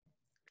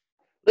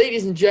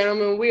Ladies and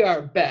gentlemen, we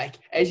are back.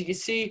 As you can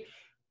see,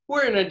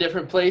 we're in a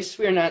different place.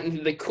 We are not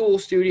in the cool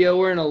studio.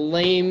 We're in a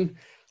lame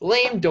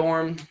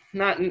dorm.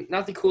 Not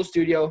the cool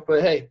studio,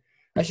 but hey,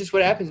 that's just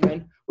what happens,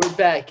 man. We're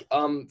back.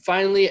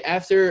 Finally,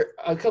 after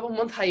a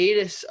couple-month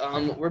hiatus,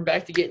 we're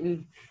back to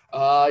getting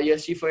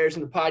UFC fighters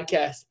in the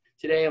podcast.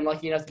 Today, I'm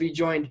lucky enough to be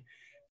joined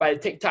by the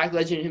TikTok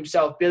legend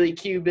himself, Billy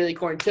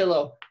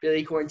Quarantillo.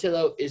 Billy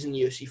Quarantillo is in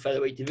the UFC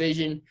Featherweight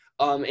division,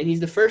 and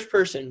he's the first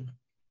person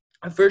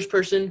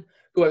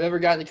who I've ever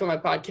gotten to come on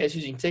my podcast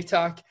using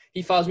TikTok.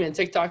 He follows me on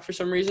TikTok for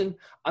some reason.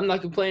 I'm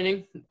not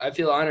complaining. I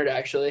feel honored,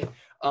 actually.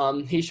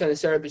 He's trying to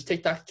start up his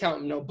TikTok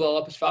account and blow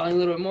up his following a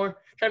little bit more.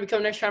 Trying to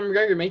become next Conor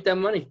McGregor, make that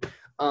money.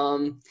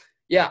 I'm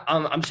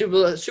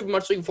super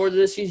much looking forward to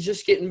this. He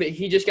just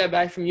got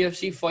back from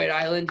UFC Fight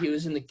Island. He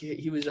was in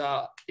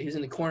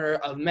the corner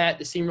of Matt,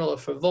 the steamroller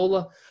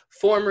Favola,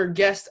 former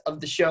guest of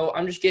the show.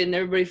 I'm just getting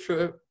everybody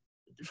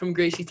from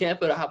Gracie,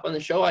 Tampa to hop on the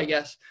show, I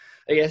guess.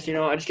 I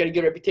just got a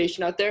good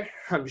reputation out there.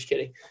 I'm just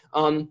kidding.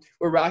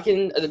 We're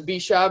rocking the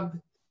B-Shab,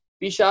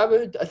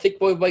 a Thick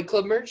Boy White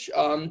Club merch.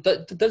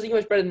 Doesn't get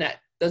much better than that.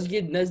 Does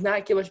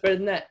not get much better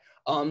than that.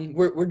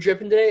 We're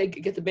dripping today.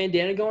 Get the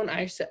bandana going.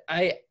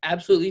 I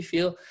absolutely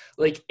feel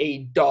like a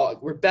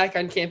dog. We're back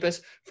on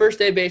campus. First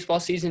day of baseball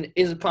season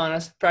is upon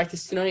us.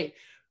 Practice tonight.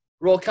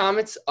 Roll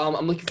comments.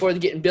 I'm looking forward to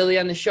getting Billy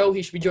on the show.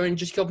 He should be joining in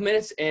just a couple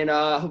minutes, and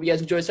I hope you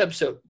guys enjoy this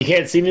episode. You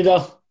can't see me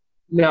though?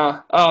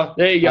 No. Oh,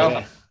 there you go.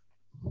 Okay.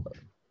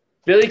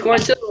 Billy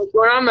Quarantillo, what's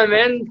going on, my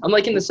man? I'm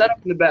liking the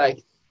setup in the back.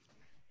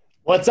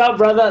 What's up,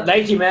 brother?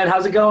 Thank you, man.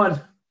 How's it going?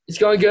 It's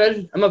going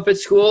good. I'm up at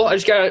school.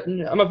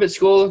 I'm up at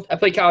school. I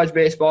play college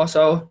baseball,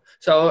 so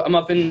I'm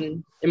up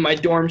in my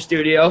dorm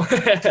studio.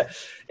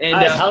 And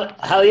nice.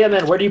 Hell yeah,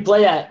 man. Where do you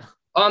play at?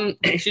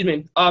 Excuse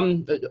me.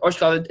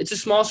 It's a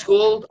small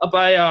school up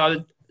by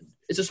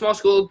it's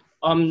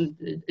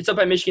up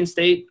by Michigan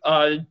State.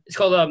 It's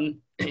called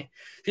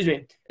excuse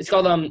me. It's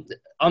called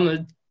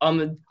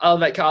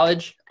Olivet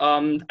College.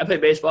 I play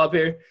baseball up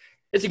here.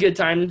 It's a good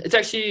time. It's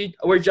actually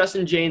where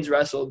Justin James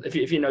wrestled, if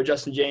you know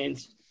Justin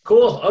James.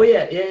 Cool. Oh,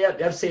 yeah.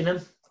 I've seen him.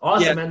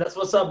 Awesome, Yeah. Man. That's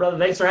what's up, brother.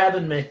 Thanks for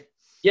having me.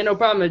 Yeah, no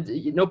problem.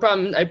 No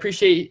problem. I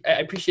appreciate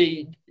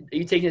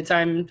you taking the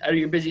time out of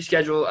your busy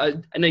schedule. I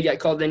know you got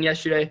called in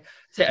yesterday.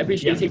 So I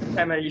appreciate you taking the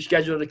time out of your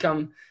schedule to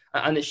come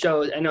on the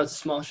show. I know it's a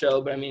small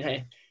show, but I mean,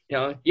 hey, you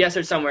got to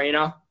start somewhere,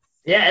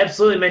 Yeah,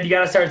 absolutely, man. You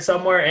got to start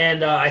somewhere,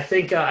 and I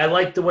think I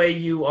like the way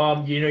you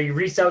you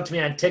reached out to me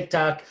on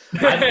TikTok.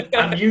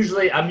 I'm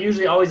usually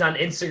always on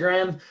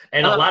Instagram,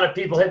 and a lot of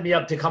people hit me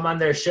up to come on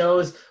their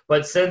shows.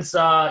 But since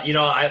I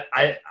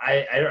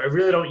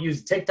really don't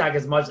use TikTok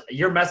as much,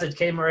 your message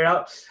came right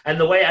up, and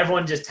the way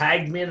everyone just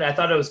tagged me, and I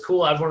thought it was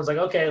cool. Everyone was like,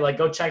 okay, like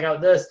go check out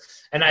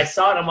this, and I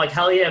saw it. I'm like,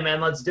 hell yeah, man,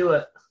 let's do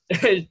it.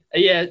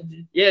 yeah.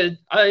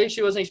 I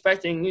actually wasn't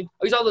expecting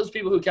because all those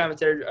people who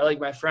commented are like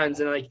my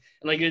friends, and I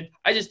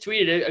just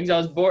tweeted it because I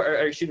was bored.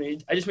 Or excuse me,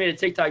 I just made a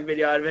TikTok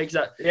video out of it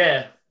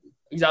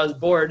because I was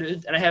bored,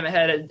 and I haven't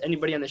had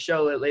anybody on the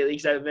show lately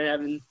because I've been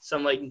having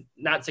some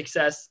not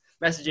success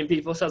messaging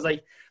people. So I was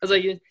like,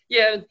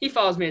 yeah, he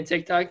follows me on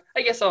TikTok.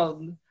 I guess I'll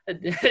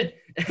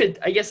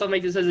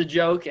make this as a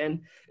joke.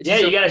 And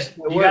you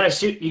gotta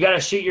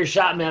shoot your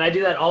shot, man. I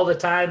do that all the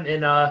time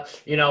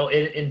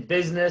in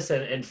business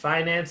and in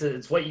finance.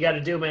 It's what you got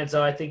to do, man.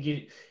 So I think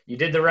you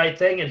did the right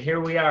thing, and here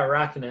we are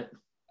rocking it.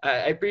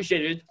 I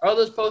appreciate it. Are all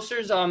those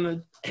posters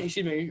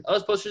excuse me, all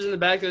those posters in the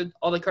back of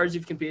all the cards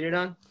you've competed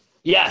on?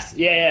 Yes,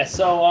 yeah.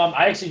 So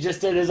I actually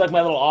just did. There's like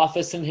my little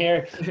office in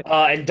here,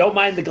 and don't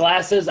mind the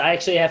glasses. I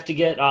actually have to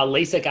get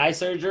LASIK eye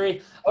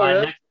surgery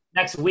really?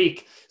 next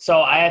week.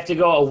 So I have to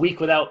go a week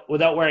without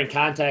wearing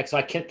contacts. So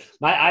I can't.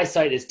 My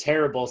eyesight is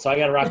terrible, so I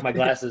got to rock my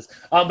glasses.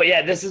 But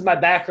yeah, this is my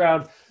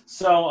background.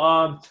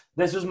 So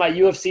this was my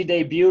UFC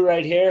debut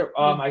right here.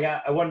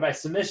 I won by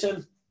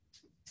submission,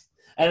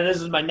 and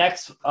this is my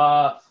next.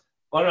 I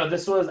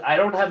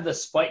don't have the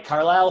Spike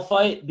Carlisle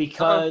fight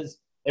because.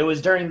 It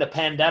was during the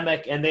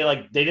pandemic, and they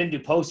didn't do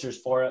posters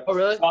for it. Oh,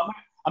 really? So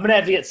I'm gonna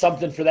have to get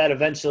something for that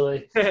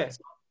eventually. So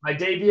my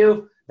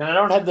debut. Then I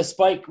don't have the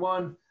Spike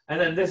one, and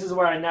then this is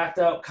where I knocked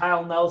out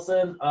Kyle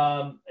Nelson.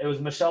 It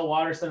was Michelle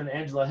Watterson and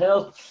Angela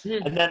Hill,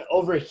 and then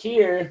over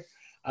here,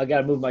 I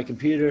gotta move my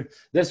computer.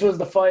 This was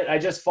the fight I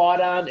just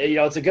fought on.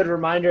 It's a good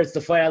reminder. It's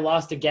the fight I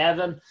lost to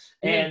Gavin,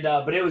 and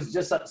but it was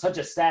just such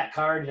a stat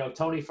card.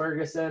 Tony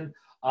Ferguson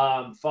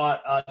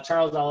fought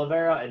Charles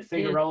Oliveira and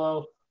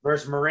Figueroa.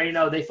 Versus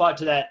Moreno. They fought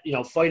to that,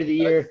 fight of the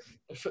year.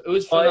 It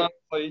was phenomenal.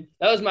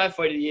 That was my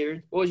fight of the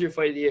year. What was your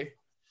fight of the year?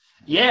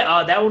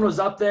 Yeah, that one was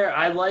up there.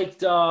 I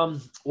liked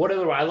what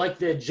other one? I liked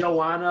the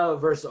Joanna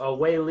versus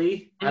Wei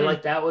Lee. I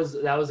liked that was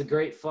a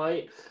great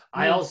fight.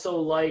 I also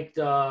liked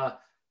there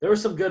were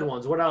some good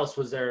ones. What else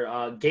was there?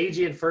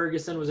 Gagey and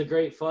Ferguson was a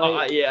great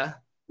fight. Yeah.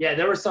 Yeah,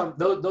 there were some.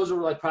 Those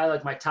were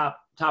probably my top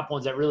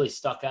ones that really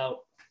stuck out.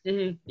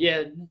 Mm-hmm.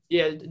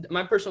 Yeah.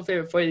 My personal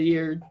favorite fight of the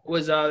year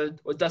was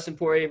Dustin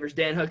Poirier versus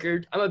Dan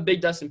Hooker. I'm a big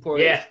Dustin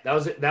Poirier. Yeah,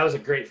 that was a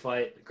great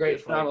fight.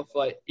 Phenomenal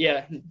fight.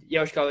 Yeah,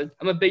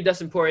 I'm a big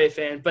Dustin Poirier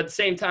fan. But at the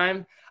same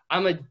time,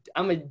 I'm a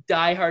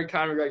diehard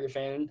Conor McGregor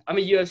fan. I'm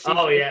a UFC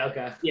Oh fan. yeah,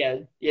 okay. Yeah.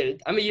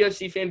 I'm a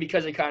UFC fan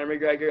because of Conor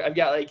McGregor. I've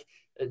got like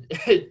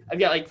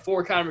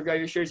 4 Conor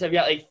McGregor shirts. I've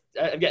got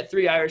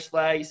 3 Irish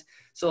flags.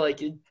 So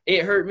like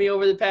it hurt me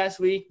over the past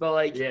week, but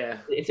like Yeah.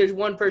 if there's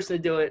one person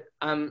to do it,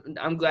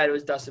 I'm glad it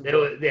was Dustin It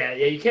Poirier. was, yeah.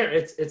 You can't.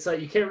 It's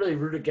like you can't really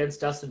root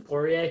against Dustin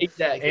Poirier,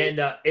 Exactly.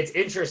 and it's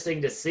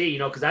interesting to see,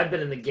 because I've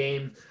been in the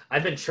game.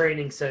 I've been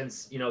training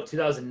since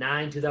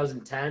 2009,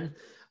 2010.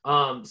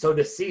 So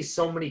to see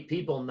so many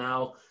people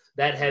now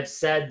that have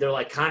said they're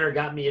like Connor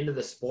got me into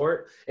the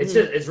sport,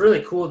 it's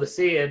really cool to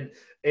see, and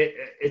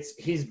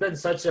he's been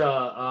such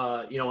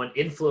an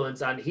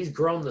influence on. He's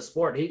grown the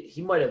sport.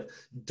 He might have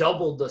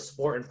doubled the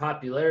sport in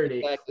popularity.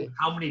 Exactly.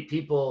 How many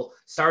people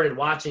started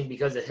watching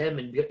because of him,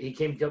 and he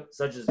came up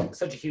such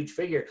a huge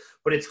figure.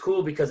 But it's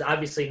cool because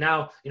obviously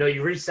now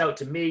you reached out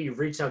to me, you've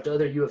reached out to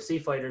other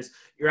UFC fighters.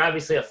 You're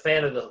obviously a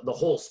fan of the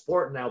whole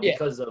sport now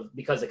because of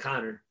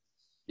Connor.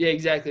 Yeah,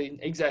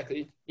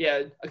 exactly.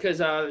 Yeah, because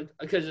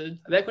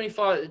back when he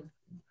fought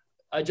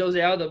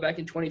Jose Aldo back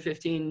in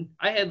 2015,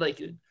 I had I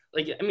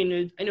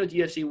mean, I know what the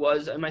UFC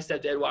was. My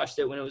stepdad watched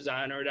it when it was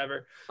on or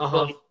whatever.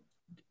 But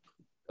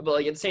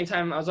at the same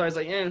time, I was always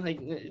like,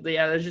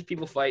 yeah, there's just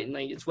people fighting,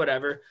 like it's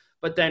whatever.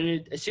 But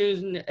then as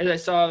soon as I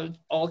saw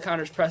all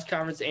Connor's press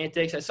conference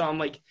antics, I saw him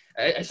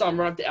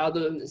run up to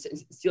Aldo and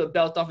steal a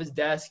belt off his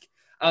desk.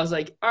 I was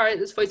like, all right,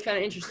 this fight's kind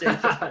of interesting.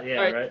 Yeah,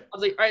 right. I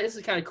was like, all right, this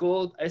is kind of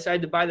cool. I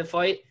decided to buy the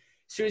fight.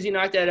 As soon as he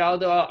knocked out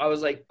Aldo, I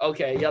was like,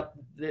 okay, yep.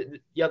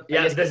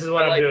 Yeah, this is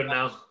what I'm doing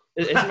now.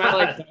 It's my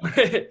life.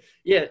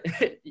 Yeah.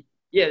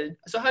 Yeah.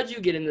 So how'd you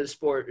get into the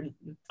sport,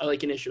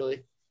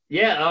 initially?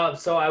 Yeah,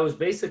 so I was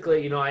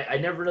basically, I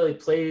never really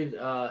played.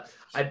 I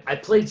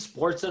played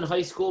sports in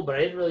high school, but I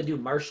didn't really do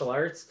martial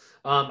arts.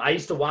 I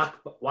used to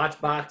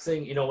watch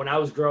boxing. When I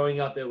was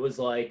growing up, it was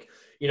like,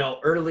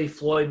 early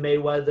Floyd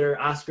Mayweather,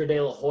 Oscar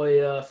De La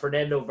Hoya,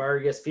 Fernando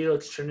Vargas,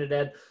 Felix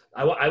Trinidad.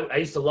 I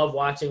used to love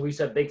watching. We used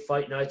to have big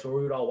fight nights where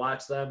we would all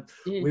watch them.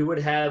 We would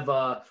have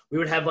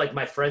like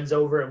my friends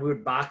over and we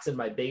would box in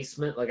my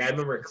basement. Like I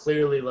remember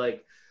clearly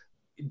like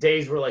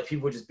days where like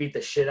people would just beat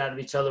the shit out of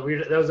each other.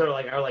 Those are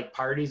like our like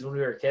parties when we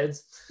were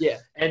kids. Yeah.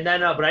 And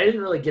then, but I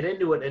didn't really get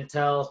into it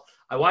until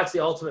I watched The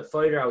Ultimate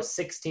Fighter. I was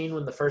 16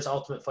 when the first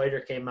Ultimate Fighter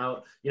came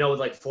out, with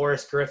like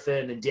Forrest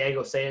Griffin and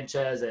Diego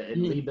Sanchez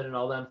and Lieben and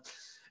all them.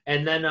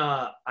 And then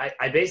I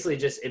basically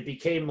it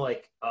became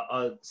like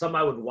something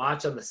I would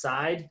watch on the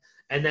side.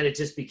 And then it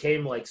just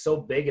became like so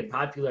big and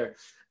popular.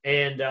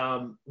 And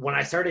when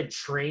I started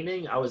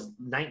training, I was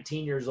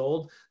 19 years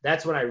old.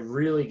 That's when I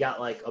really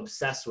got like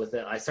obsessed with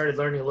it. I started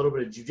learning a little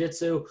bit of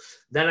jiu-jitsu.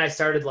 Then I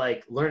started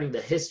like learning the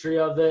history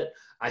of it.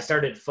 I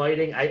started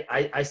fighting.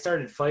 I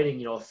started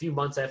fighting, a few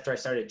months after I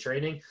started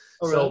training.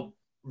 Oh, really? So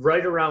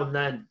right around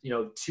then,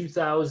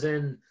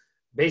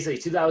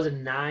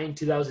 2009,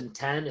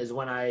 2010 is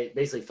when I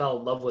basically fell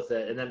in love with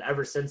it. And then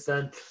ever since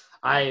then,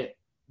 I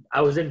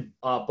was in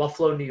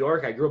Buffalo, New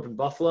York. I grew up in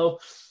Buffalo.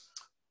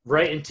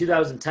 Right in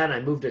 2010,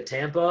 I moved to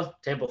Tampa,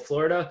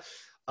 Florida,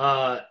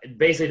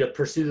 basically to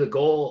pursue the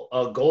goal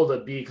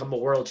to become a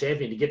world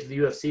champion, to get to the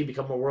UFC,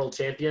 become a world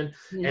champion.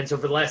 And so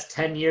for the last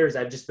 10 years,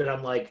 I've just been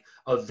on like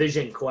a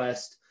vision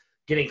quest,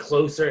 getting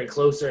closer and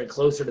closer and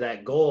closer to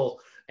that goal.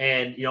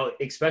 And,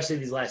 especially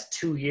these last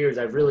 2 years,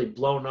 I've really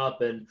blown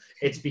up and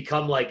it's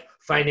become like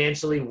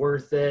financially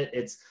worth it.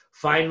 It's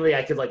finally,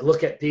 I could like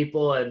look at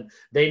people and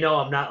they know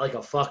I'm not like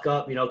a fuck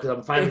up, because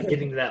I'm finally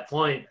getting to that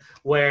point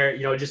where,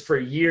 just for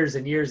years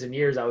and years and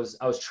years, I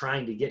was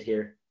trying to get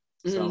here.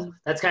 So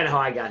that's kind of how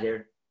I got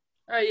here.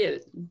 All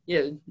right.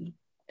 Yeah.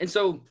 And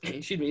so,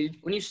 excuse me,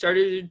 when you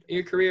started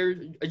your career,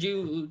 did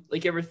you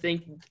ever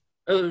think,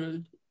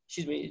 you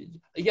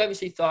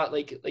obviously thought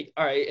like,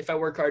 all right, if I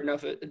work hard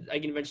enough, I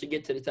can eventually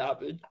get to the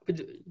top. But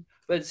at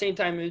the same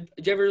time,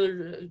 did you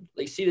ever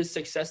see the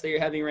success that you're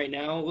having right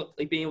now,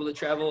 like being able to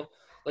travel,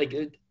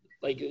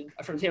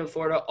 from Tampa,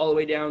 Florida, all the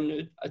way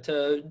down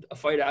to a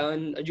fight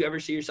island? Did you ever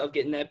see yourself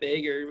getting that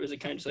big, or was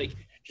it kind of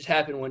just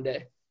happen one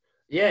day?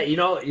 Yeah, you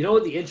know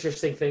what the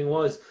interesting thing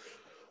was?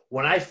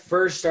 When I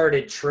first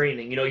started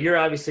training, you're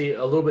obviously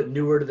a little bit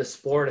newer to the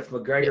sport if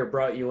McGregor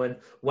brought you in.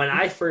 When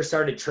I first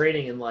started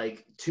training in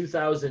like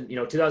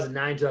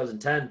 2009,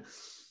 2010,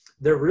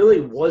 there really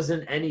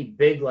wasn't any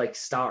big like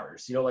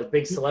stars, like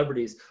big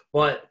celebrities.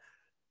 But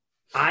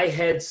I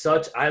just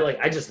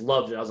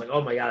loved it. I was like,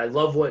 oh my God, I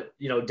love what,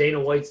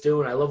 Dana White's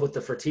doing. I love what the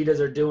Fertittas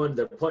are doing.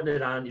 They're putting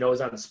it on, it was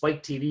on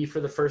Spike TV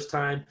for the first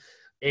time.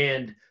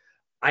 And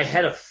I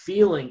had a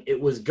feeling it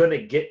was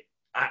going to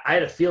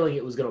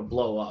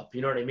blow up.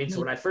 You know what I mean? So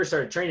when I first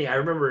started training, I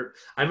remember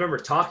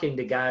talking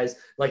to guys,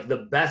 like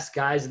the best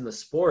guys in the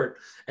sport,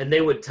 and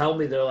they would tell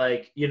me, they're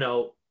like,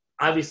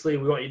 obviously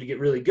we want you to get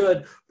really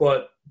good,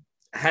 but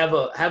have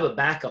a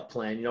backup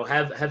plan,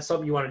 have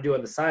something you want to do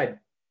on the side.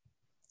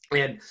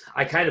 And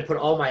I kind of put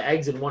all my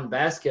eggs in one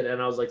basket, and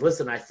I was like,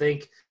 listen, I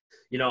think,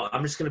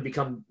 I'm just going to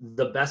become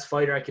the best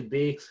fighter I could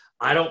be.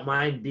 I didn't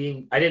mind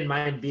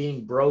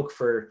being broke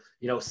for,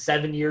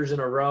 7 years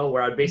in a row,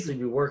 where I'd basically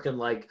be working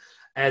like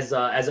as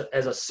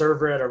a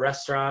server at a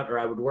restaurant, or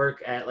I would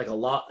work at like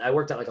I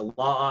worked at like a law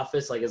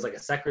office, like as like a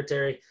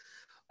secretary.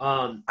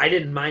 I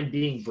didn't mind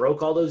being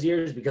broke all those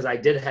years because I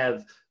did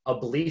have a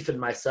belief in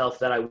myself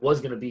that I was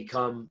going to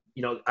become,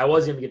 I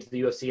was going to get to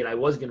the UFC and I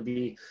was going to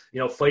be,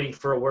 fighting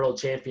for a world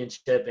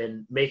championship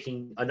and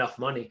making enough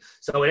money.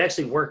 So it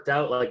actually worked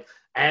out. Like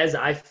as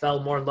I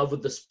fell more in love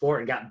with the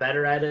sport and got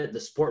better at it, the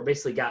sport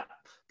basically got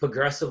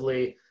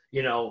progressively,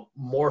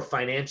 more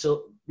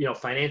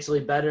financially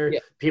better. Yeah.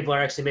 People are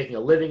actually making a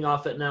living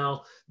off it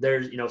now.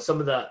 There's, some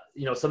of the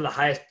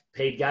highest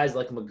paid guys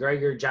like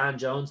McGregor, John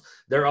Jones,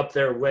 they're up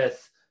there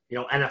with,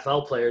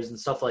 NFL players and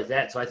stuff like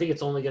that. So I think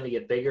it's only going to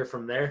get bigger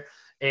from there.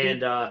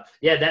 And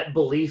that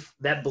belief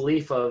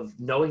of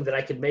knowing that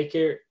I could make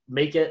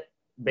it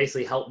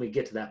basically helped me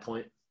get to that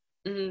point.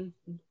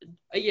 Mm-hmm.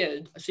 Yeah.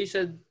 So you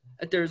said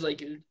that there's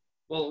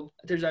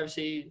there's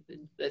obviously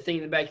a thing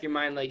in the back of your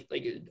mind, like,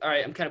 all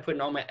right, I'm kind of putting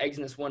all my eggs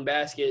in this one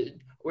basket.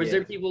 Or is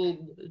there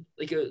people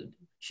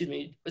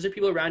was there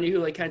people around you who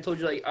like kind of told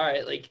you like, all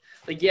right, like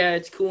yeah,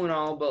 it's cool and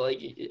all, but like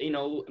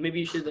maybe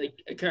you should like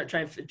kind of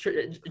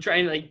try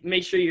and like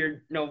make sure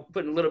you're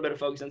putting a little bit of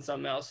focus on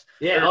something else.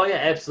 Yeah. Or Oh yeah,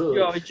 absolutely.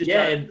 you always just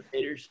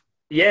haters.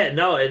 Yeah,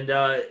 no, and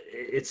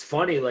it's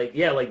funny, like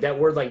like that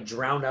word like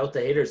drown out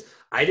the haters.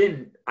 I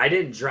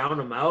didn't drown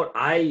them out.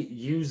 I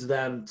use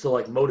them to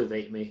like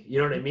motivate me. You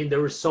know what I mean? There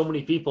were so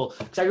many people.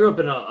 Cause I grew up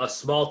in a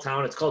small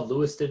town. It's called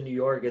Lewiston, New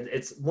York.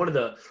 It's one of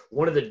the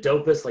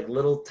dopest like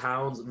little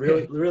towns.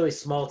 Really really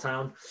small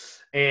town,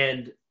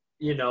 and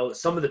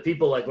some of the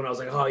people like when I was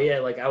like, oh yeah,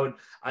 like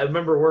I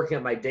remember working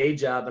at my day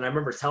job, and I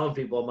remember telling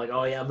people, I'm like,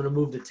 oh yeah, I'm gonna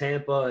move to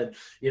Tampa, and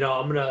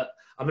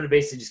I'm gonna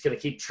basically just gonna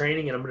keep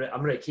training, and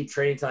I'm gonna keep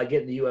training until I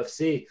get in the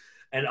UFC.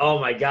 And oh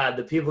my God,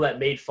 the people that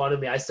made fun of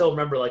me. I still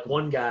remember like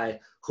one guy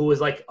who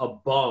was like a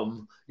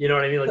bum. You know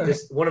what I mean? Like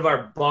this one of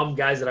our bum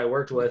guys that I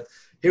worked with.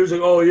 He was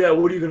like, oh yeah,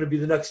 what are you gonna be,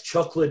 the next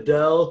Chuck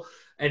Liddell?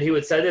 And he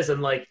would say this,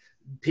 and like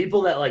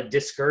people that like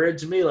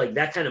discouraged me, like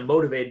that kind of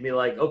motivated me.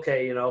 Like,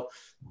 okay,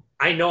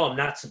 I know I'm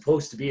not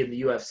supposed to be in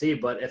the UFC,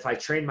 but if I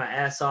train my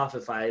ass off,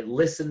 if I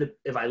listen to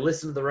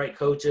the right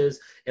coaches,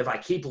 if I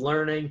keep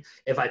learning,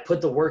 if I put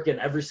the work in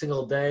every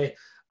single day,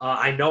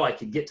 I know I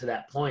could get to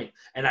that point.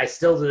 And I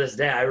still, to this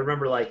day, I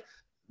remember like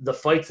the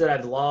fights that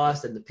I've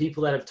lost and the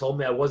people that have told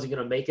me I wasn't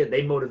going to make it,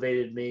 they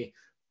motivated me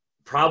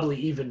probably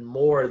even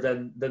more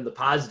than the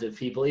positive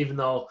people, even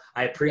though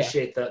I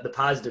appreciate the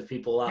positive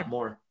people a lot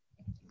more.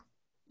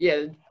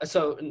 Yeah,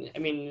 so I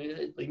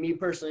mean, like me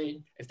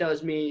personally, if that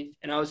was me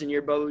and I was in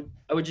your boat,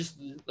 I would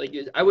just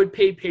I would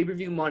pay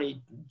pay-per-view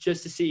money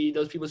just to see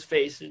those people's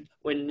face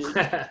when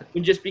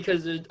just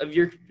because of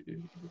your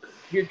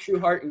true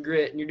heart and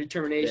grit and your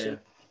determination,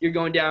 you're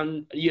going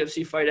down a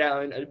UFC fight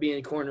out and being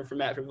in the corner for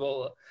Matt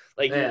Frivola.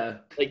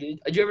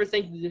 Did you ever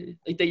think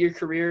like that your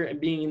career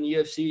and being in the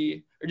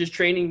UFC or just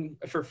training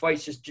for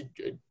fights,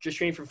 just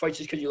training for fights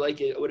just because you like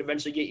it, would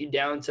eventually get you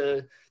down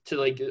to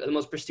like the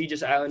most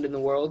prestigious island in the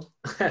world?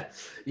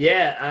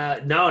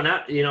 No,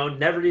 not,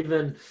 never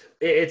even.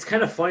 It's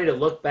kind of funny to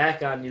look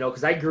back on,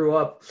 because I grew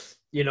up,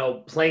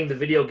 playing the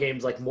video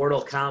games like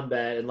Mortal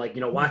Kombat and like,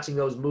 watching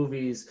those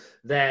movies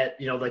that,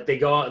 like they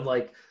go out and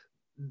like,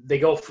 they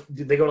go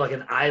to like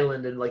an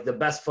island and like the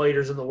best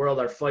fighters in the world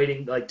are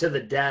fighting like to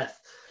the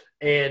death.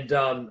 And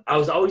I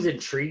was always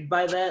intrigued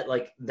by that,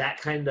 like that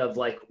kind of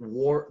like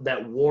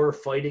war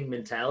fighting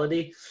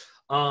mentality.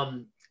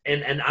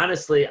 And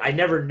honestly, I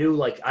never knew,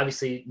 like,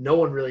 obviously no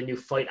one really knew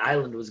Fight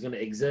Island was going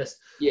to exist.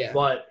 Yeah.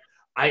 But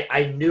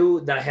I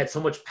knew that I had so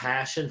much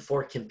passion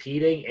for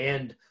competing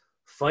and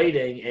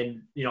fighting.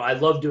 And, I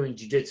love doing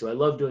jiu-jitsu. I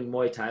love doing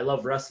Muay Thai. I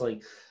love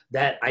wrestling,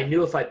 that I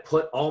knew if I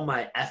put all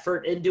my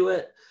effort into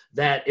it,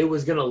 that it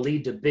was going to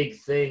lead to big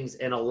things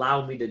and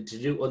allow me to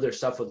do other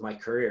stuff with my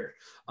career.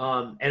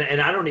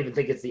 And I don't even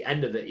think it's the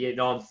end of it.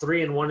 I'm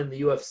 3-1 in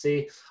the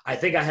UFC. I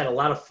think I had a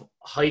lot of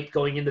hype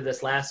going into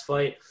this last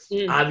fight.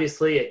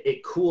 Obviously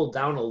it cooled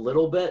down a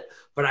little bit,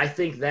 but I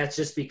think that's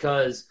just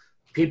because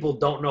people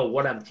don't know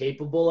what I'm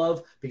capable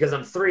of, because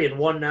I'm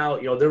 3-1 now.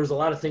 There was a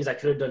lot of things I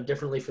could have done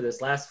differently for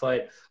this last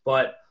fight,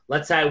 but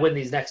let's say I win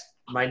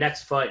my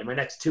next fight, my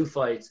next two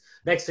fights.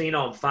 Next thing you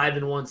know, I'm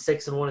 5-1,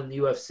 6-1 in the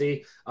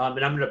UFC.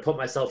 And I'm going to put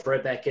myself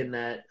right back in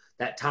that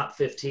top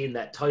 15,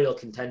 that title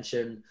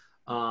contention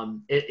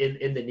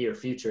in the near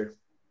future.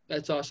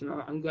 That's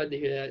awesome. I'm glad to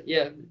hear that.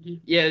 Yeah.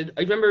 I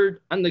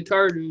remember on the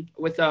card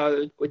with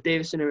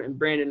Davison and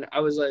Brandon,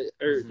 I was like,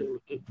 excuse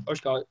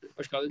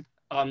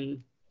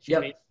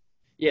me.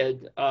 Yeah.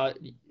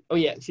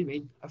 Excuse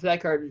me. For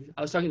that card,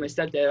 I was talking to my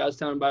stepdad. I was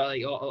telling him about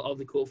like all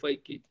the cool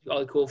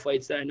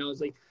fights that I know.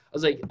 I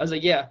was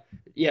like, yeah.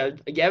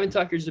 Gavin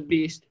Tucker's a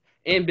beast,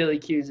 and Billy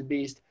Q's a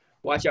beast.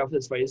 Watch out for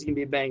this fight. It's gonna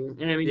be a banger.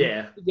 And I mean,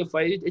 it's a good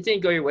fight. It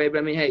didn't go your way, but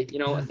I mean, hey,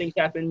 things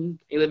happen.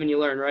 You live and you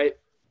learn, right?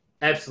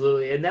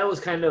 Absolutely. And that was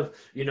kind of,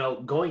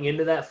 going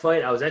into that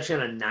fight, I was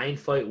actually on a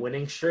 9-fight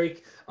winning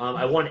streak.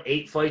 I won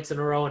 8 fights in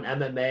a row in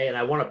MMA, and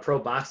I won a pro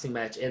boxing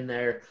match in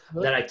there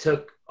that I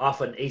took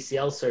off an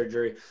ACL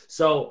surgery.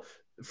 So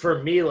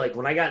for me, like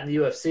when I got in the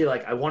UFC,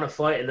 like I won a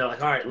fight and they're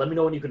like, all right, let me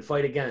know when you can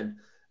fight again.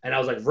 And I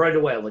was like, right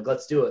away, I'm like,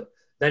 let's do it.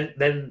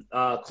 Then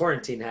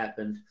quarantine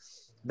happened.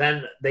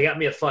 Then they got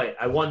me a fight.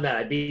 I won that.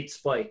 I beat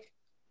Spike.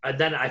 And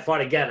then I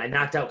fought again. I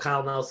knocked out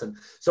Kyle Nelson.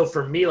 So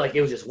for me, like,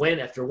 it was just win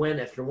after win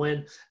after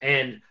win.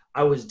 And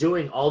I was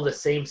doing all the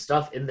same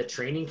stuff in the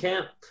training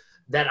camp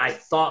that I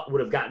thought would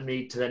have gotten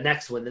me to the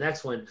next win.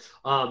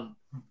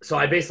 So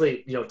I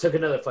basically, took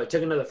another fight.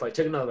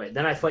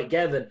 Then I fight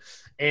Gavin.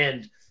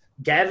 And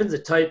Gavin's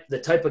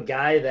the type of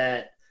guy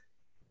that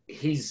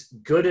he's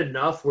good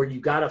enough where you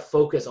got to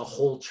focus a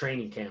whole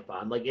training camp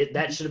on. Like,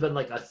 that should have been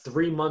like a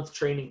 3-month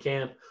training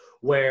camp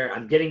where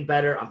I'm getting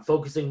better. I'm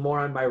focusing more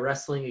on my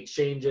wrestling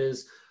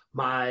exchanges.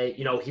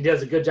 He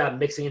does a good job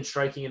mixing and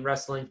striking and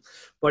wrestling.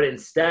 But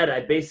instead,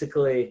 I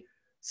basically,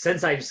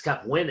 since I just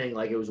kept winning,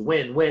 like it was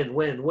win, win,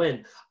 win,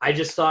 win, I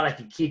just thought I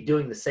could keep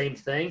doing the same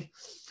thing.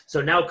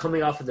 So now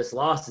coming off of this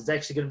loss, it's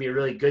actually going to be a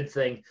really good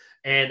thing.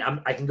 And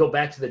I can go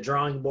back to the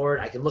drawing board.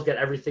 I can look at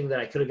everything that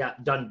I could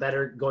have done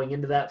better going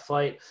into that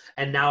fight.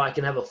 And now I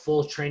can have a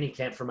full training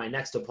camp for my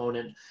next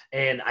opponent.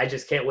 And I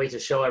just can't wait to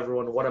show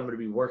everyone what I'm going to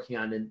be working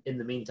on in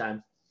the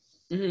meantime.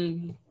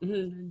 Mm-hmm.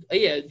 Mm-hmm.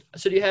 Yeah.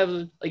 So do you have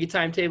like a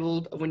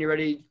timetable of when you're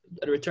ready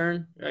to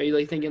return? Are you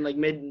like thinking like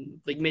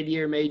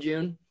mid-year, May,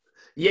 June?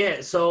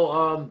 Yeah.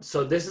 So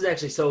this is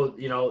actually,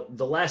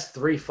 the last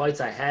 3 fights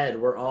I had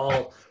were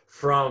all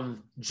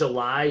from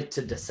July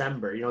to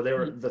December. They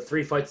were the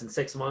 3 fights in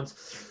 6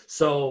 months.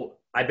 So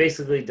I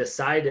basically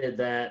decided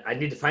that I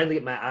need to finally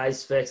get my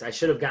eyes fixed. I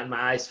should have gotten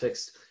my eyes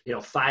fixed,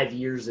 5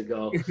 years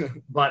ago,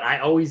 but I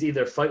always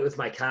either fight with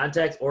my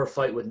contacts or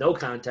fight with no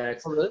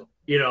contacts. Oh,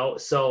 really?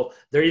 So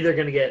they're either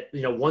going to get,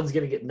 one's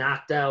going to get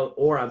knocked out,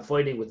 or I'm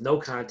fighting with no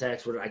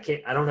contacts where I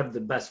don't have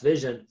the best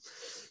vision.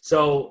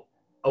 So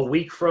a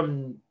week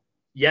from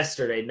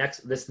yesterday,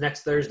 this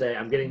next Thursday,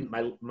 I'm getting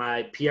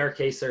my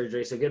PRK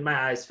surgery. So getting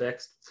my eyes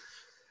fixed.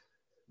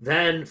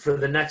 Then for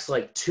the next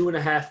like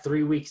 2.5,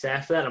 3 weeks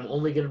after that, I'm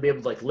only going to be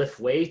able to like lift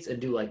weights and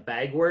do like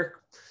bag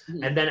work.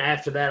 Mm-hmm. And then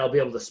after that, I'll be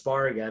able to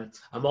spar again.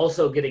 I'm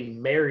also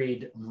getting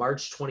married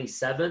March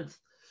 27th.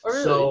 Oh,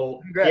 really? So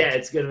Congrats. yeah,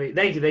 it's going to be,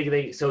 thank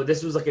you. So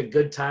this was like a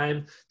good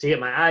time to get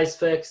my eyes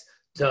fixed,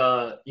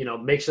 to,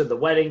 make sure the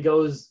wedding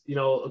goes,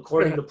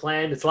 according to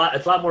plan. It's a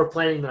lot more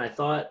planning than I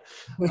thought.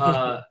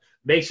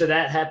 Make sure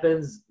that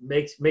happens.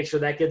 Make sure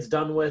that gets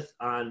done with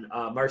on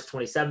March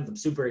 27th. I'm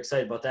super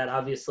excited about that,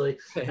 obviously.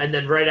 And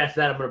then right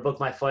after that, I'm going to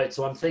book my fight.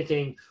 So I'm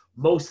thinking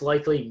most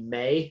likely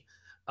May.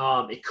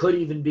 It could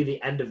even be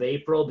the end of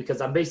April, because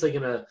I'm basically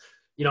going to,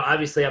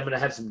 obviously I'm going to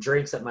have some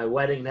drinks at my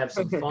wedding and have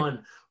some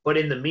fun. But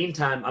in the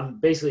meantime, I'm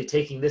basically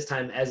taking this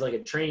time as like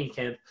a training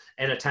camp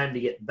and a time to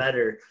get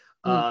better,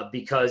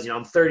 because,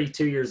 I'm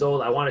 32 years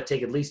old. I want to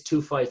take at least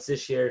 2 fights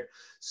this year.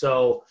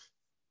 So,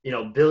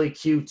 Billy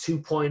Q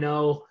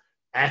 2.0,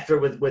 after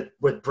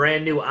with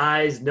brand new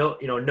eyes,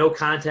 no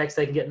contacts,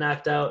 they can get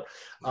knocked out.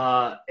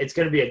 It's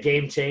going to be a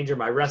game changer.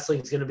 My wrestling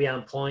is going to be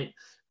on point.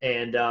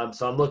 And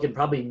so I'm looking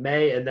probably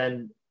May, and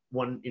then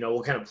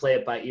we'll kind of play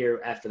it by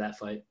ear after that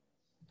fight.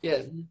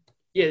 Yeah.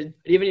 Yeah. Do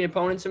you have any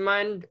opponents in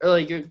mind? Or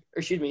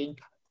excuse me.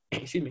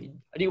 Do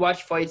you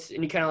watch fights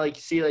and you kind of like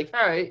see like,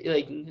 all right,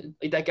 like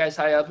that guy's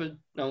high up, that'd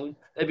be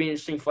an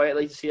interesting fight. I'd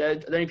like to see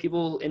that. Are there any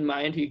people in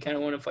mind who you kind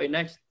of want to fight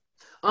next?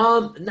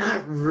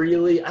 Not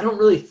really. I don't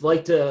really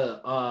like to,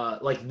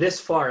 like this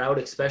far out,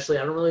 especially,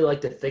 I don't really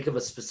like to think of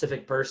a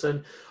specific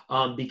person,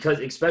 because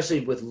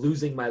especially with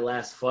losing my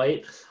last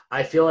fight,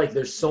 I feel like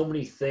there's so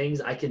many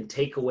things I can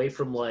take away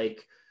from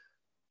like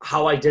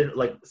how I did,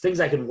 like things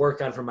I can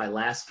work on from my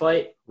last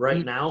fight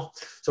right now.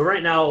 So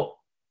right now,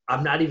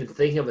 I'm not even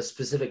thinking of a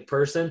specific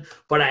person,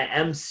 but I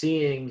am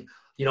seeing,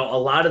 a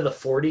lot of the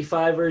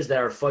 45ers that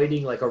are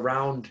fighting like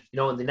around,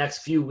 in the next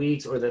few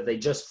weeks, or that they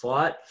just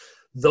fought.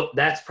 Those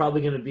are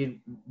probably going to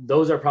be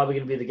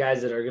the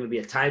guys that are going to be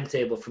a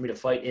timetable for me to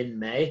fight in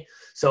May.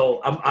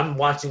 So I'm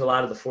watching a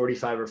lot of the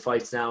 45er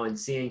fights now and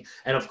seeing,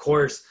 and of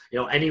course,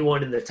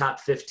 anyone in the top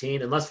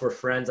 15, unless we're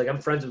friends, like I'm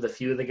friends with a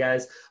few of the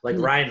guys, like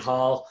Ryan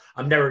Hall.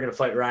 I'm never going to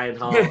fight Ryan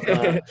Hall.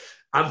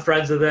 I'm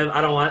friends with him.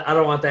 I don't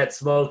want that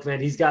smoke, man.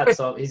 He's got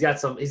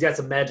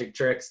some magic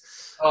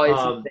tricks. Oh,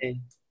 it's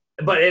insane.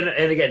 But and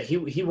again, he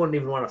wouldn't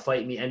even want to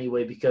fight me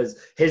anyway, because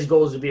his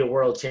goal is to be a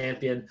world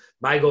champion.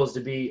 My goal is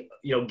to be,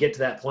 get to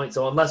that point.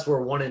 So unless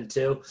we're 1 and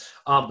 2,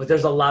 but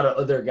there's a lot of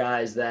other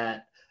guys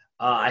that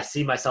I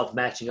see myself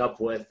matching up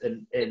with,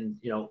 and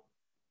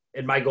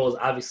my goal is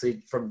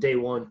obviously from day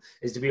one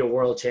is to be a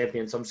world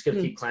champion. So I'm just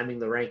gonna keep climbing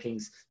the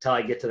rankings till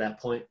I get to that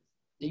point.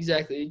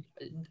 Exactly.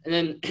 And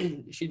then,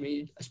 excuse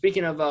me,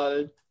 speaking of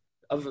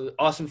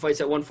awesome fights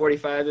at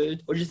 145.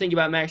 What did you think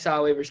about Max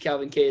Holloway versus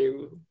Calvin Kattar?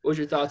 What was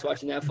your thoughts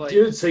watching that fight?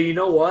 Dude, so you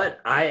know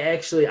what? I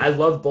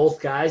love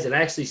both guys, and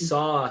I actually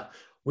saw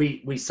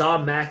we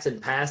saw Max in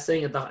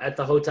passing at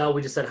the hotel.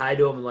 We just said hi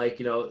to him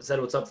and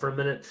said what's up for a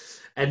minute.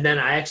 And then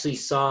I actually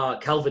saw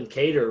Calvin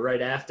Kattar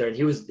right after, and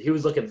he was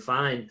looking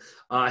fine.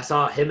 I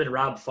saw him and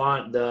Rob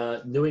Font,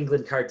 the New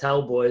England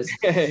Cartel boys.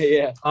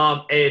 Yeah.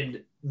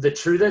 And the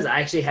truth is,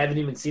 I actually haven't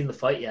even seen the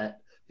fight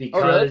yet,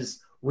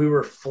 because we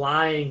were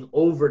flying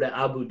over to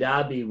Abu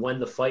Dhabi when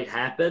the fight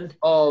happened.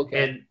 Oh,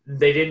 okay. And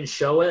they didn't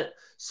show it.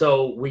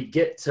 So we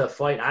get to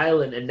Fight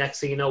Island, and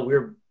next thing you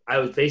know, I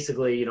was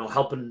basically,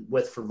 helping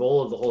with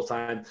Frivola the whole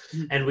time,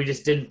 and we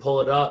just didn't pull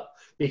it up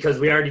because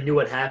we already knew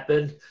what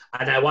happened.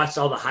 And I watched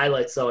all the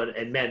highlights, though,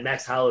 and man,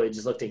 Max Holloway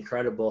just looked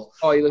incredible.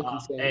 Oh, he looked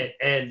insane.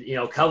 And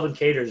Kelvin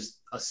Cater's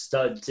a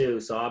stud too.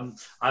 So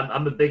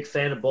I'm a big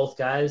fan of both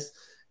guys.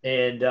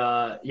 And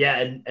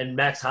and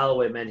Max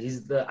Holloway, man,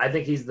 I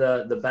think he's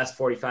the best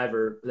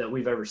 45er that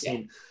we've ever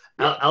seen.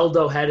 Yeah.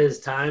 Aldo had his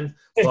time,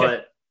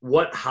 but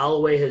what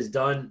Holloway has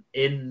done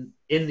in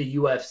the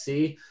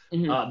UFC,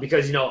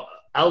 because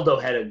Aldo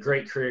had a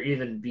great career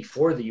even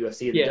before the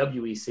UFC and the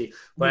WEC,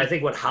 but I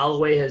think what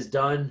Holloway has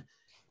done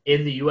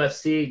in the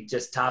UFC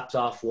just tops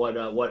off what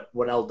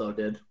Aldo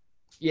did.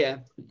 Yeah.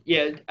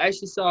 I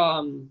actually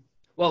saw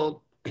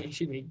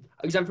excuse me,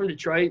 because I'm from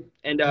Detroit,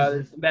 and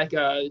back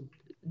at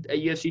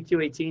UFC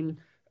 218,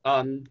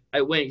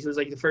 I went because it was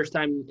like the first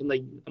time in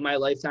my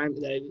lifetime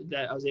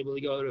that I was able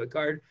to go to a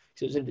card.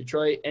 So it was in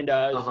Detroit, and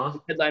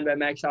headlined by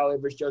Max Holloway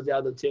versus Jose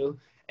Aldo too.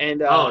 And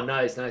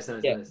nice.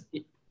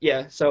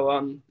 Yeah.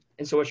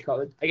 So what you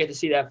call it? I get to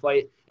see that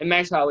fight, and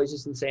Max Holloway's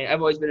just insane. I've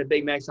always been a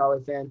big Max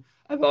Holloway fan.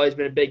 I've always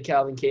been a big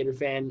Calvin Kattar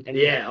fan. And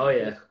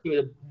two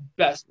of the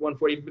best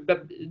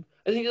 140.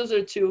 I think those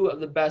are two of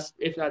the best,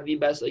 if not the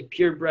best, like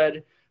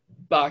purebred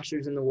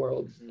boxers in the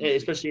world,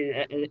 especially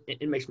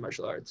in mixed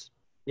martial arts.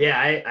 Yeah,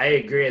 I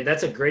agree. And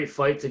that's a great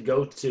fight to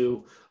go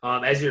to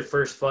as your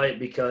first fight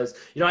because,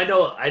 I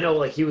know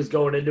like he was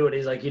going into it.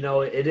 He's like,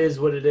 it is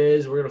what it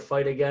is. We're going to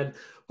fight again.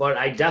 But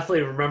I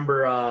definitely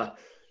remember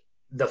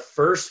the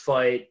first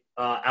fight,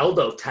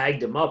 Aldo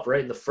tagged him up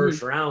right in the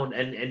first round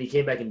and he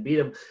came back and beat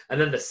him. And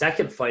then the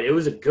second fight, it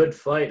was a good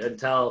fight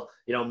until,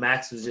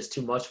 Max was just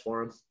too much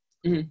for him.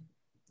 Mm-hmm.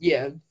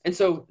 Yeah. And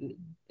so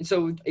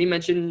you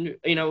mentioned,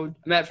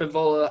 Matt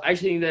Frivola. I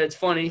actually think that it's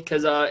funny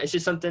because it's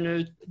just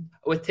something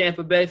with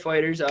Tampa Bay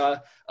fighters. I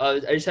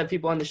just have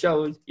people on the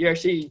show. You're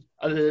actually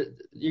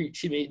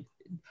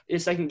you're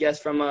second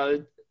guest from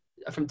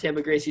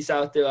Tampa Gracie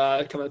South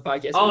to come on the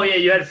podcast. Oh yeah,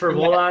 you had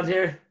Frivola on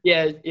here.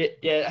 Yeah.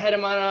 I had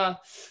him on.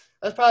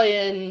 That was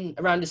probably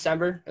around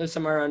December. It was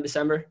somewhere around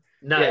December.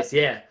 Nice,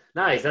 yeah.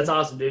 Nice. That's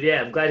awesome, dude.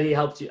 Yeah, I'm glad he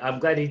helped you. I'm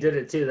glad he did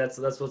it too. That's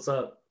what's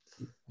up.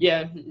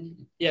 Yeah,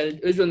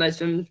 it was real nice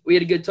of him. We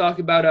had a good talk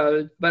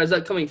about his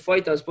upcoming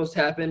fight that was supposed to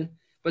happen.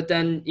 But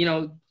then,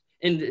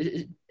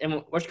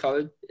 and what's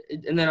called,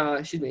 and then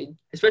excuse me,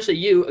 especially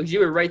you, because you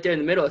were right there in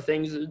the middle of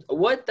things.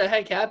 What the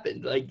heck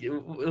happened? Like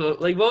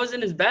what was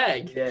in his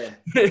bag? Yeah,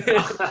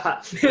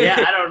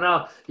 yeah, I don't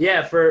know.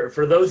 Yeah,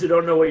 for those who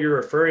don't know what you're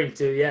referring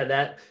to,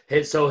 yeah,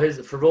 his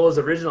Frivola's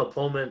original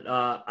opponent,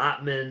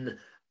 Atman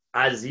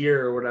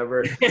Azir or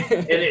whatever,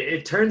 and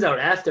it turns out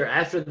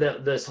after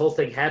this whole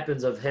thing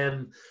happens of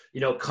him,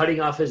 cutting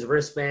off his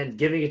wristband,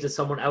 giving it to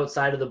someone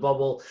outside of the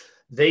bubble,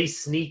 they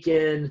sneak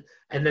in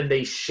and then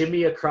they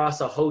shimmy across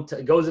a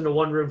hotel, goes into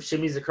one room,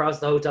 shimmies across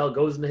the hotel,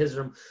 goes into his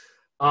room.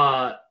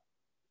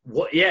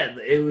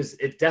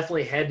 It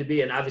definitely had to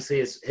be, and obviously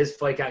his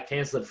fight got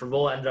canceled.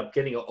 Frivola ended up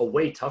getting a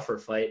way tougher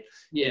fight,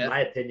 in my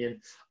opinion.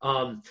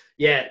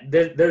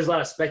 There's a lot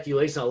of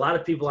speculation. A lot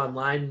of people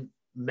online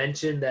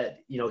mentioned that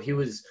he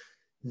was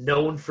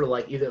known for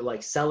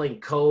either selling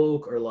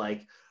coke or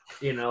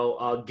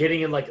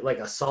getting in like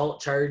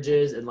assault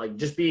charges and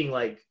just being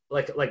like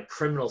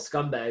criminal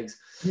scumbags.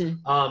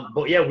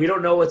 But yeah, we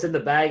don't know what's in the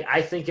bag.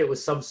 I think it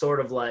was some sort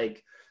of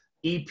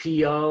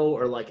EPO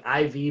or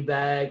IV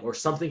bag or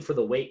something for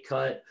the weight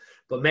cut.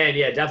 But man,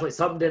 yeah, definitely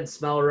something didn't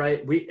smell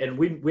right. We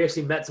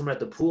actually met someone at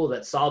the pool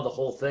that saw the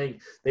whole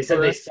thing. They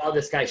said they saw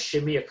this guy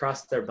shimmy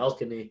across their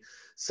balcony.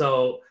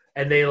 So,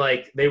 and they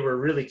were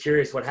really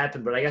curious what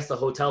happened, but I guess the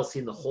hotel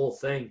seen the whole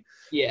thing.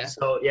 Yeah.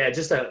 So yeah,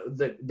 just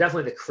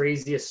definitely the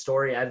craziest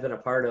story I've been a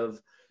part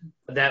of.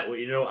 That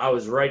I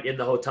was right in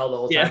the hotel the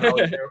whole time.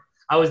 Yeah.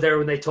 I was there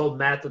when they told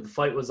Matt that the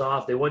fight was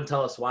off. They wouldn't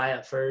tell us why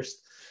at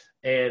first,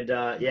 and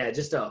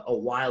just a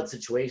wild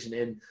situation.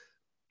 And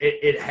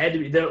it had to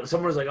be.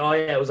 Someone was like, "Oh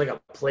yeah, it was like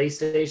a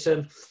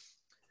PlayStation."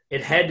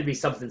 It had to be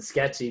something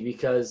sketchy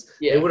because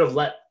they would have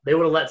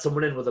let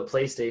someone in with a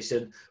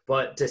PlayStation,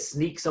 but to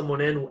sneak someone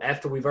in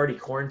after we've already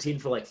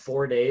quarantined for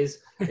 4 days,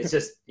 it's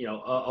just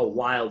a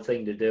wild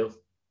thing to do.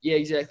 Yeah,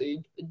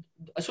 exactly.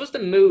 So what's the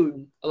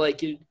mood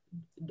you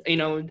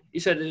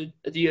said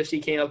that the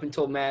UFC came up and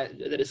told Matt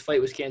that his fight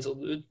was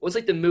canceled. What's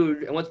the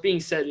mood and what's being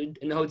said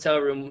in the hotel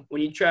room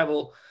when you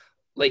travel?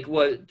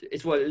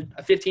 It's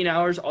 15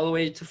 hours all the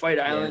way to Fight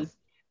Island. Yeah.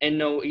 And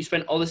you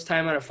spend all this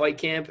time on a fight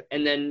camp,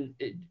 and then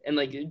the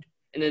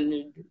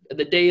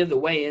day of the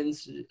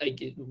weigh-ins,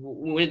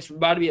 when it's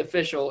about to be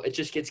official, it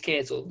just gets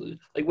canceled.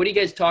 What are you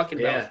guys talking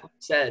about?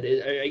 Said,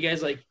 are you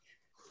guys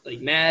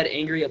mad,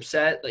 angry,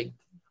 upset?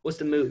 What's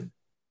the mood?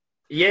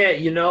 Yeah,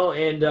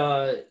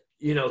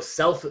 and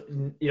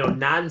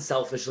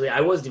non-selfishly, I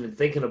wasn't even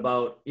thinking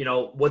about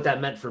what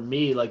that meant for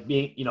me,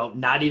 being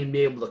not even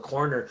being able to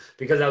corner,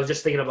 because I was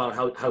just thinking about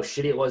how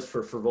shitty it was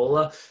for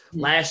Frivola.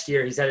 Last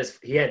year he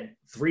had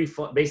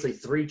basically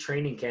three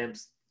training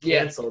camps Yeah.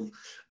 canceled.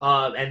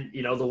 And,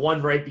 the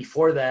one right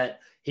before that,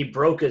 he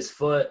broke his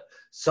foot.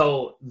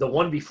 So the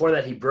one before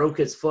that, he broke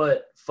his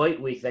foot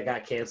fight week that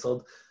got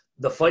canceled.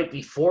 The fight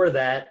before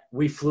that,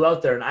 we flew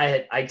out there, and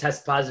I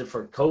tested positive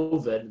for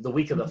COVID the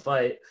week of the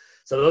fight.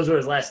 So those were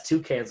his last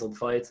 2 canceled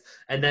fights.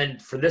 And then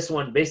for this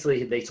one,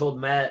 basically, they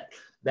told Matt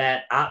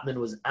that Ottman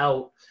was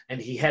out,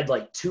 and he had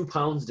like 2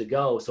 pounds to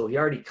go. So he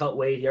already cut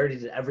weight. He already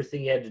did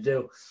everything he had to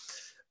do.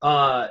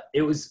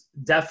 It was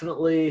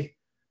definitely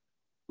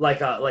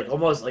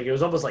it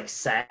was almost like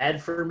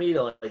sad for me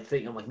to like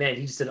think. I'm like, man,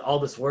 he just did all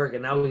this work,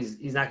 and now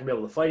he's not gonna be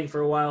able to fighting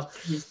for a while.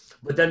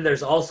 But then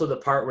there's also the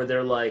part where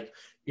they're like,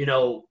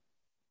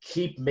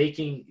 keep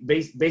making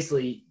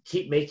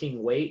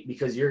weight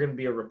because you're going to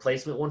be a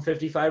replacement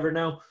 155er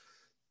now.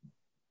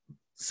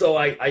 So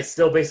I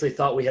still basically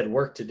thought we had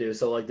work to do.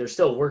 So like there's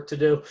still work to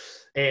do.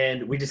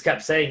 And we just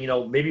kept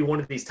saying, maybe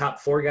one of these top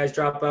 4 guys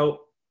drop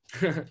out.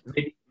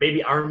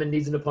 maybe Arman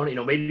needs an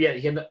opponent. Maybe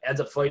he ends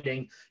up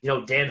fighting,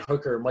 Dan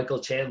Hooker, Michael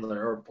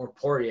Chandler, or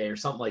Poirier or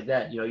something like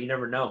that. You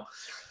never know.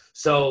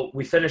 So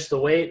we finished the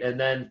weight, and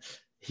then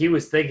he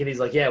was thinking, he's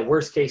like, yeah,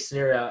 worst case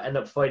scenario, I end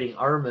up fighting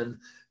Arman,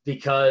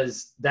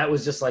 because that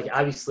was just like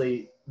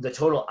obviously the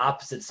total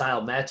opposite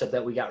style matchup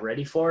that we got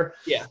ready for.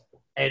 Yeah.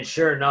 And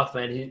sure enough,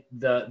 man,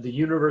 the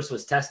universe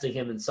was testing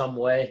him in some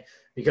way,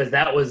 because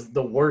that was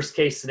the worst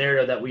case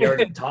scenario that we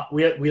already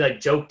we like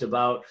joked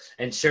about.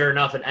 And sure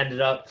enough, it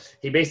ended up,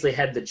 he basically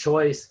had the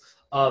choice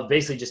of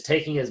basically just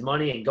taking his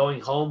money and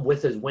going home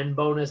with his win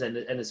bonus and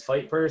his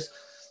fight purse,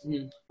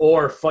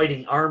 or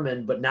fighting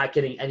Arman but not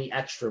getting any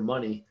extra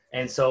money.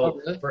 And so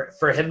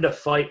for him to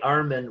fight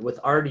Arman with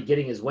already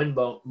getting his win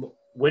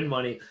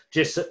money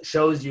just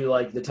shows you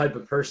like the type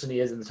of person he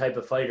is and the type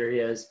of fighter he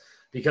is,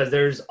 because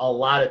there's a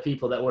lot of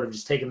people that would have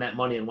just taken that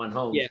money and went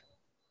home.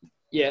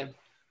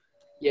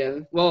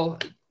 Well,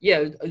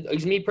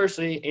 me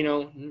personally,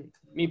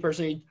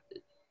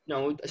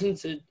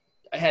 since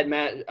I had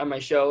Matt on my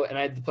show and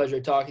I had the pleasure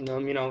of talking to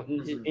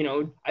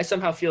him, I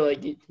somehow feel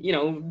like,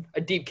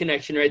 a deep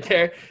connection right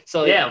there.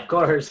 So yeah, of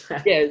course.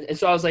 And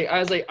so I was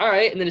like, all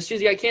right. And then as soon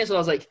as he got canceled, I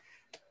was like,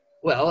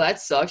 well, that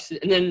sucks.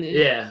 And then,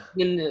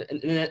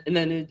 and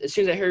then as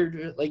soon as I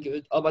heard like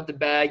all about the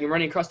bag and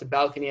running across the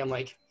balcony, I'm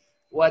like,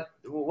 what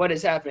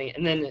is happening?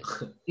 And then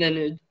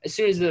as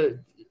soon as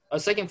a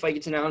second fight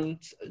gets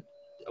announced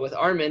with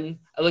Arman,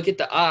 I look at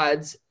the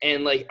odds,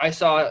 and like I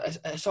saw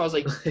it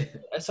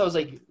was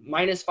like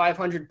minus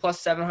 500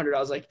 plus 700. I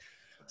was like,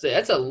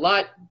 that's a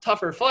lot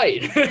tougher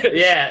fight.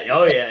 Yeah.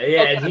 Oh yeah.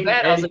 Yeah.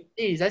 I was like,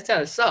 geez, that's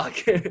gotta suck.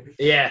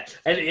 Yeah.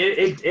 And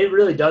it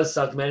really does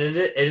suck, man. And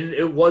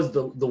it was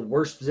the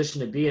worst position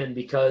to be in,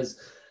 because,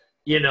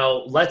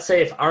 let's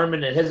say if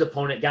Arman and his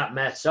opponent got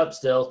matched up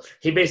still,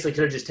 he basically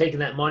could have just taken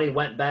that money,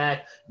 went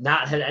back,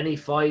 not had any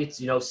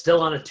fights,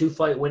 still on a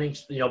 2-fight winning,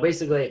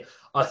 basically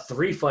a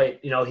 3-fight,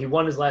 he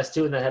won his last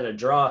 2 and then had a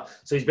draw.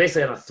 So he's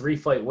basically on a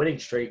 3-fight winning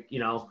streak,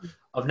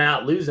 of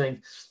not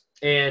losing.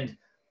 And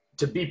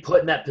to be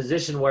put in that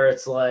position where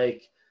it's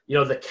like,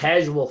 the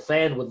casual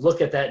fan would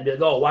look at that and be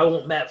like, oh, why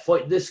won't Matt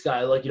fight this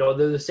guy? Like, they're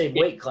the same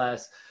weight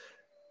class.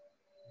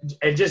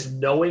 And just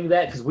knowing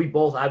that, because we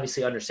both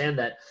obviously understand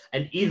that.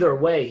 And either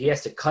way, he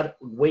has to cut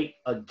weight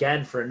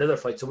again for another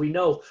fight. So we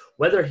know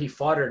whether he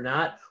fought or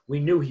not,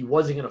 we knew he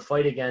wasn't going to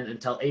fight again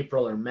until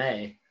April or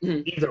May,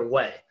 either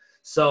way.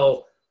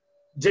 So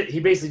he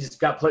basically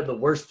just got put in the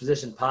worst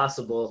position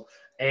possible,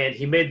 and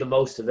he made the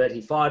most of it.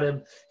 He fought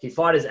him. He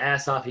fought his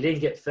ass off. He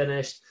didn't get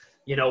finished.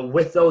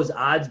 With those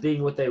odds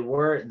being what they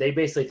were, they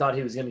basically thought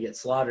he was going to get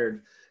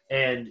slaughtered.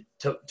 And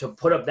to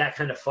put up that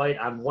kind of fight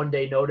on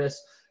 1-day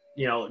notice,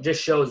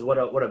 just shows what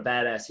a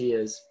badass he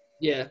is.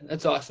 Yeah,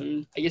 that's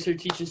awesome. I guess they're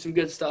teaching some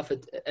good stuff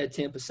at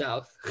Tampa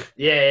South.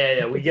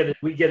 Yeah. We get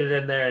it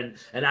in there,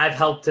 and I've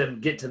helped him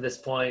get to this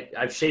point.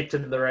 I've shaped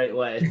him the right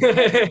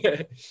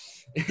way.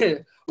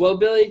 Well,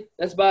 Billy,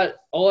 that's about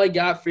all I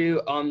got for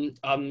you.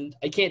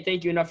 I can't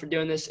thank you enough for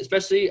doing this,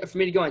 especially for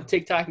me to go on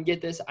TikTok and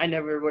get this. I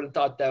never would have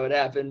thought that would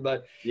happen,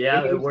 but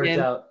yeah, it worked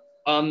out.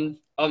 I'm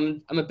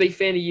a big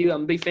fan of you.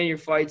 I'm a big fan of your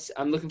fights.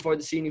 I'm looking forward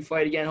to seeing you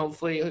fight again.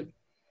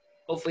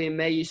 Hopefully in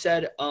May, you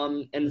said.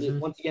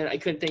 Once again, I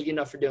couldn't thank you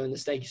enough for doing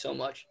this. Thank you so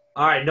much.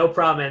 All right, no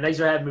problem, man. Thanks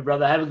for having me,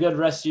 brother. Have a good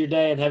rest of your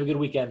day and have a good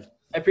weekend.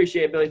 I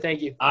appreciate it, Billy.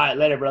 Thank you. All right,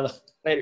 later, brother.